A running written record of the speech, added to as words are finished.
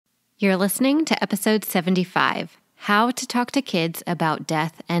You're listening to episode 75, How to Talk to Kids About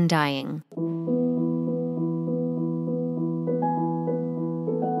Death and Dying.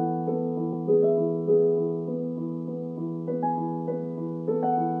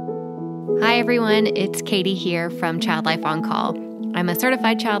 Hi everyone, it's Katie here from Child Life On Call. I'm a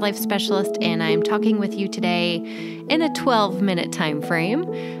certified child life specialist and I'm talking with you today in a 12-minute time frame,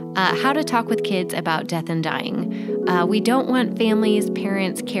 how to talk with kids about death and dying. We don't want families,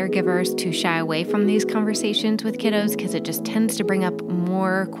 parents, caregivers to shy away from these conversations with kiddos because it just tends to bring up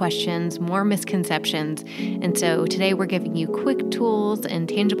more questions, more misconceptions. And so today we're giving you quick tools and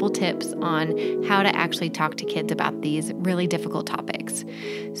tangible tips on how to actually talk to kids about these really difficult topics.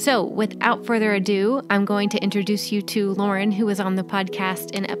 So without further ado, I'm going to introduce you to Lauren, who was on the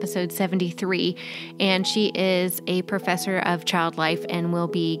podcast in episode 73, and she is a professor of child life and will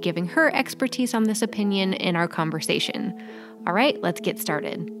be giving her expertise on this opinion in our conversation. All right, let's get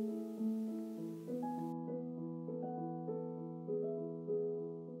started.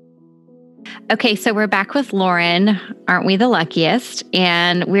 Okay, so we're back with Lauren. Aren't we the luckiest?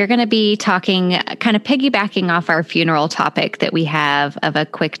 And we're going to be talking, kind of piggybacking off our funeral topic that we have of a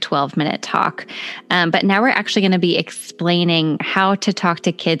quick 12-minute talk. But now we're actually going to be explaining how to talk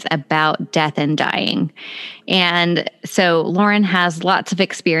to kids about death and dying. And so Lauren has lots of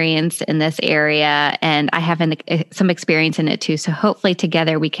experience in this area, and I have some experience in it too. So hopefully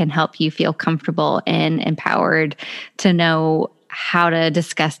together we can help you feel comfortable and empowered to know how to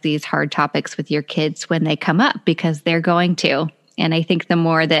discuss these hard topics with your kids when they come up, because they're going to. And I think the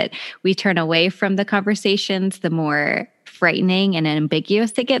more that we turn away from the conversations, the more frightening and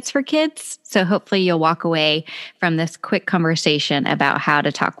ambiguous it gets for kids. So hopefully you'll walk away from this quick conversation about how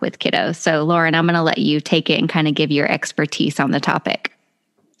to talk with kiddos. So Lauren, I'm going to let you take it and kind of give your expertise on the topic.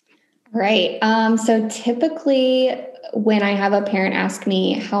 Right. So typically when I have a parent ask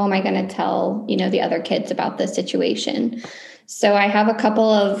me, how am I going to tell, the other kids about this situation? So I have a couple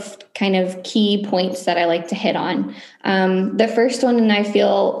of kind of key points that I like to hit on. The first one, and I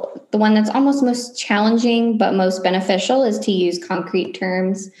feel the one that's almost most challenging but most beneficial, is to use concrete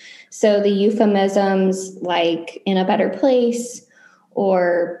terms. So the euphemisms like in a better place,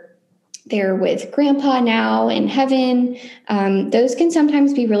 or they're with grandpa now in heaven, those can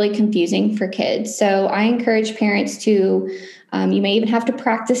sometimes be really confusing for kids. So I encourage parents to, you may even have to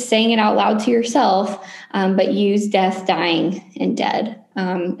practice saying it out loud to yourself, but use death, dying, and dead.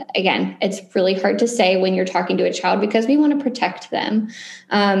 Again, it's really hard to say when you're talking to a child because we want to protect them.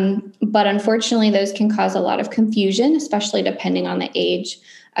 But unfortunately, those can cause a lot of confusion, especially depending on the age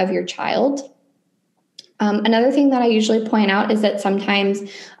of your child. Another thing that I usually point out is that sometimes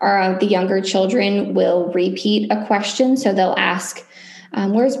the younger children will repeat a question. So they'll ask,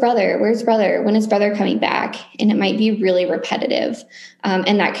 where's brother? Where's brother? When is brother coming back? And it might be really repetitive.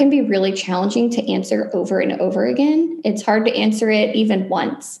 And that can be really challenging to answer over and over again. It's hard to answer it even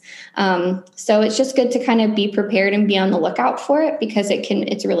once. So it's just good to kind of be prepared and be on the lookout for it because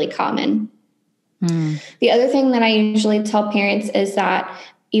it's really common. The other thing that I usually tell parents is that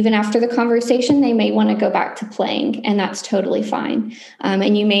even after the conversation, they may want to go back to playing, and that's totally fine.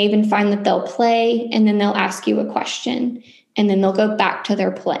 And you may even find that they'll play and then they'll ask you a question. And then they'll go back to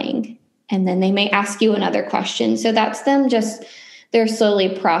their playing, and then they may ask you another question. So that's them they're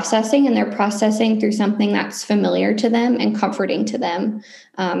slowly processing, and they're processing through something that's familiar to them and comforting to them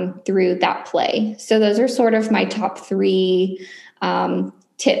through that play. So those are sort of my top three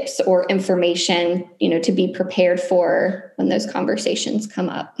tips or information, to be prepared for when those conversations come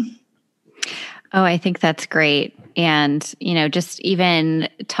up. Oh, I think that's great. And, just even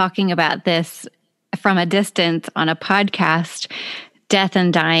talking about this from a distance on a podcast, death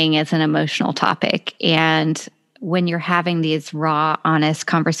and dying is an emotional topic. And when you're having these raw, honest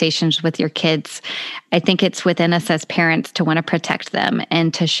conversations with your kids, I think it's within us as parents to want to protect them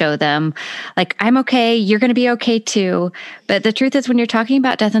and to show them, like, I'm okay, you're going to be okay too. But the truth is, when you're talking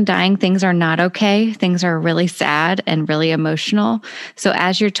about death and dying, things are not okay. Things are really sad and really emotional. So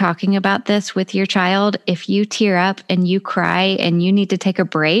as you're talking about this with your child, if you tear up and you cry and you need to take a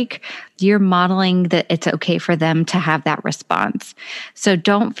break, you're modeling that it's okay for them to have that response. So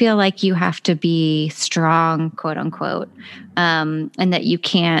don't feel like you have to be strong, quote unquote, and that you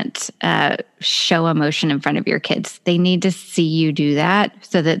can't show emotion in front of your kids. They need to see you do that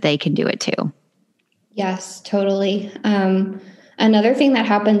so that they can do it too. Yes, totally. Another thing that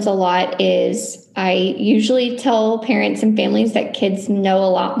happens a lot is I usually tell parents and families that kids know a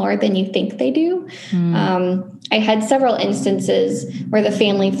lot more than you think they do. I had several instances where the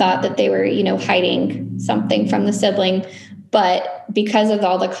family thought that they were, hiding something from the sibling, But because of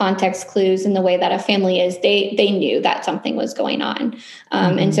all the context clues and the way that a family is, they knew that something was going on.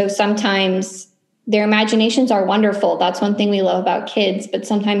 And so sometimes their imaginations are wonderful. That's one thing we love about kids. But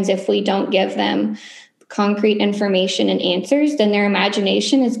sometimes if we don't give them concrete information and answers, then their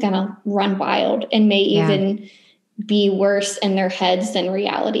imagination is going to run wild and may even be worse in their heads than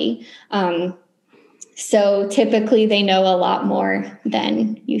reality. So typically they know a lot more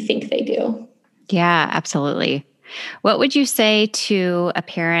than you think they do. Yeah, absolutely. What would you say to a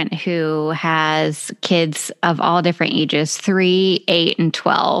parent who has kids of all different ages, 3, 8, and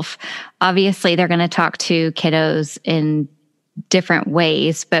 12? Obviously, they're going to talk to kiddos in different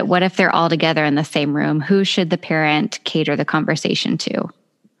ways, but what if they're all together in the same room? Who should the parent cater the conversation to?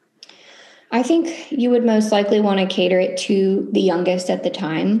 I think you would most likely want to cater it to the youngest at the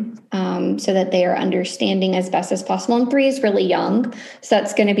time, so that they are understanding as best as possible. And 3 is really young, so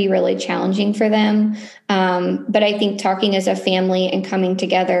that's going to be really challenging for them. But I think talking as a family and coming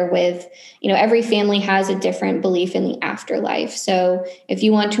together with, every family has a different belief in the afterlife. So if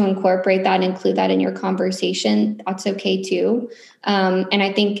you want to incorporate that, include that in your conversation, that's okay too. And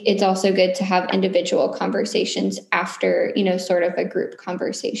I think it's also good to have individual conversations after, sort of a group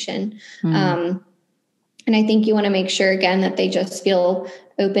conversation. And I think you want to make sure, again, that they just feel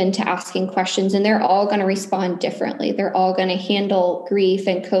open to asking questions, and they're all going to respond differently. They're all going to handle grief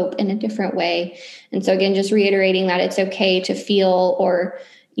and cope in a different way. And so again, just reiterating that it's okay to feel or,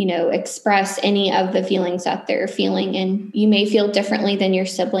 express any of the feelings that they're feeling. And you may feel differently than your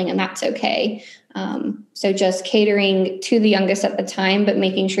sibling, and that's okay. So just catering to the youngest at the time, but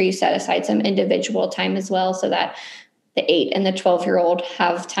making sure you set aside some individual time as well, so that the 8 and the 12-year-old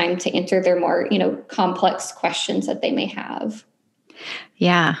have time to answer their more, complex questions that they may have.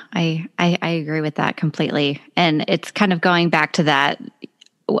 Yeah, I agree with that completely. And it's kind of going back to that.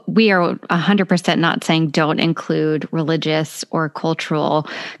 We are 100% not saying don't include religious or cultural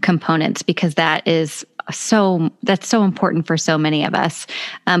components, because that's so important for so many of us.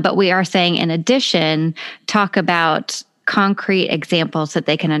 But we are saying, in addition, talk about concrete examples that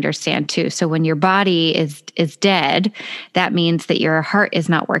they can understand too. So when your body is dead, that means that your heart is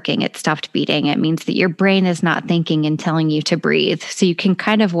not working. It stopped beating. It means that your brain is not thinking and telling you to breathe. So you can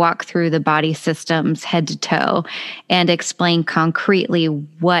kind of walk through the body systems head to toe and explain concretely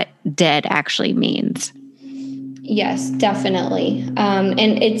what dead actually means. Yes, definitely. And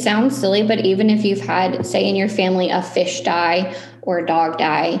it sounds silly, but even if you've had, say, in your family, a fish die or a dog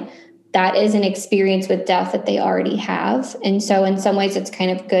die, that is an experience with death that they already have. And so in some ways it's kind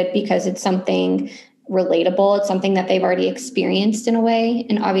of good because it's something relatable. It's something that they've already experienced in a way.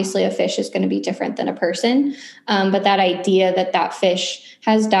 And obviously a fish is going to be different than a person. But that idea that fish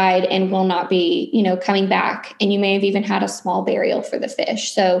has died and will not be, coming back. And you may have even had a small burial for the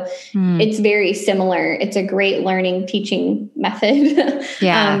fish. So it's very similar. It's a great learning, teaching method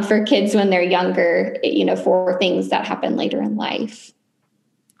for kids when they're younger, for things that happen later in life.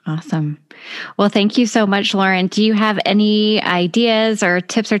 Awesome. Well, thank you so much, Lauren. Do you have any ideas or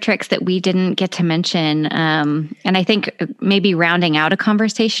tips or tricks that we didn't get to mention? And I think maybe rounding out a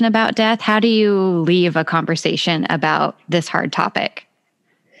conversation about death, how do you leave a conversation about this hard topic?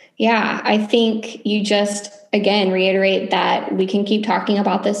 Yeah, I think you just, again, reiterate that we can keep talking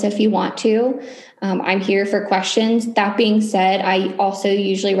about this if you want to. I'm here for questions. That being said, I also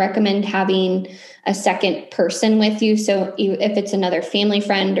usually recommend having a second person with you. So if it's another family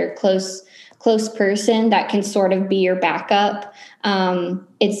friend or close person that can sort of be your backup,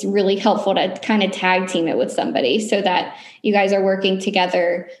 it's really helpful to kind of tag team it with somebody so that you guys are working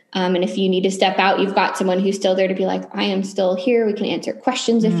together. And if you need to step out, you've got someone who's still there to be like, I am still here. We can answer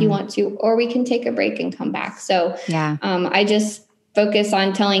questions if you want to, or we can take a break and come back. So I just focus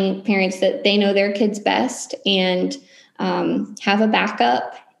on telling parents that they know their kids best and have a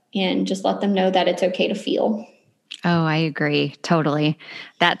backup, and just let them know that it's okay to feel. Oh, I agree. Totally.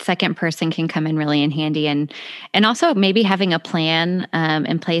 That second person can come in really in handy. And also maybe having a plan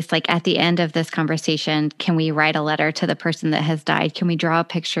in place, like at the end of this conversation, can we write a letter to the person that has died? Can we draw a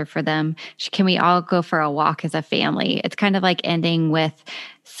picture for them? Can we all go for a walk as a family? It's kind of like ending with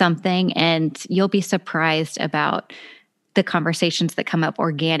something, and you'll be surprised about the conversations that come up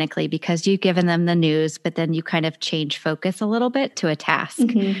organically because you've given them the news, but then you kind of change focus a little bit to a task.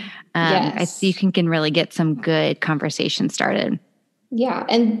 Yes. You can really get some good conversation started. Yeah.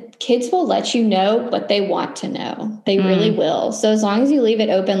 And kids will let you know what they want to know. They really will. So as long as you leave it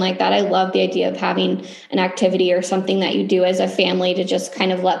open like that, I love the idea of having an activity or something that you do as a family to just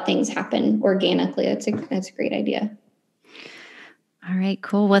kind of let things happen organically. That's a great idea. All right,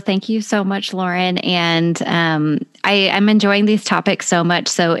 cool. Well, thank you so much, Lauren. And I'm enjoying these topics so much.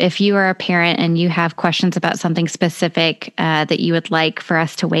 So if you are a parent and you have questions about something specific that you would like for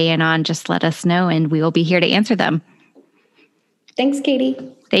us to weigh in on, just let us know and we will be here to answer them. Thanks, Katie.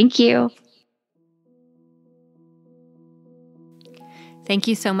 Thank you. Thank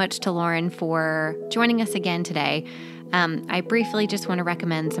you so much to Lauren for joining us again today. I briefly just want to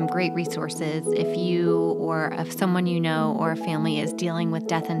recommend some great resources if you or if someone you know or a family is dealing with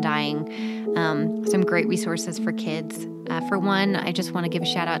death and dying. Some great resources for kids. For one, I just want to give a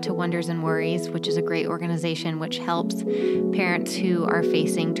shout out to Wonders and Worries, which is a great organization which helps parents who are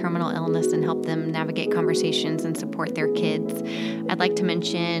facing terminal illness and help them navigate conversations and support their kids. I'd like to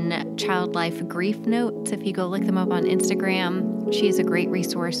mention Child Life Grief Notes. If you go look them up on Instagram, she is a great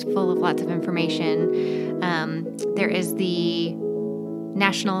resource full of lots of information. There is the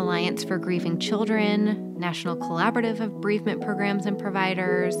National Alliance for Grieving Children, National Collaborative of Bereavement Programs and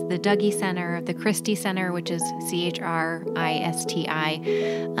Providers, the Dougie Center, the Christie Center, which is CHRISTI,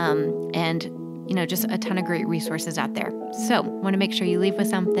 and just a ton of great resources out there. So want to make sure you leave with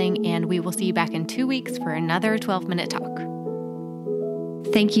something, and we will see you back in 2 weeks for another 12-minute talk.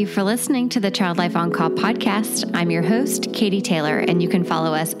 Thank you for listening to the Child Life On Call podcast. I'm your host, Katie Taylor, and you can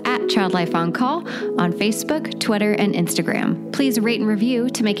follow us at Child Life On Call on Facebook, Twitter, and Instagram. Please rate and review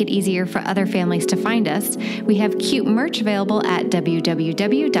to make it easier for other families to find us. We have cute merch available at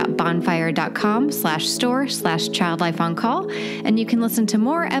www.bonfire.com/store/Child Life On Call, and you can listen to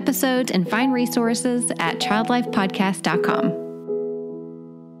more episodes and find resources at childlifepodcast.com.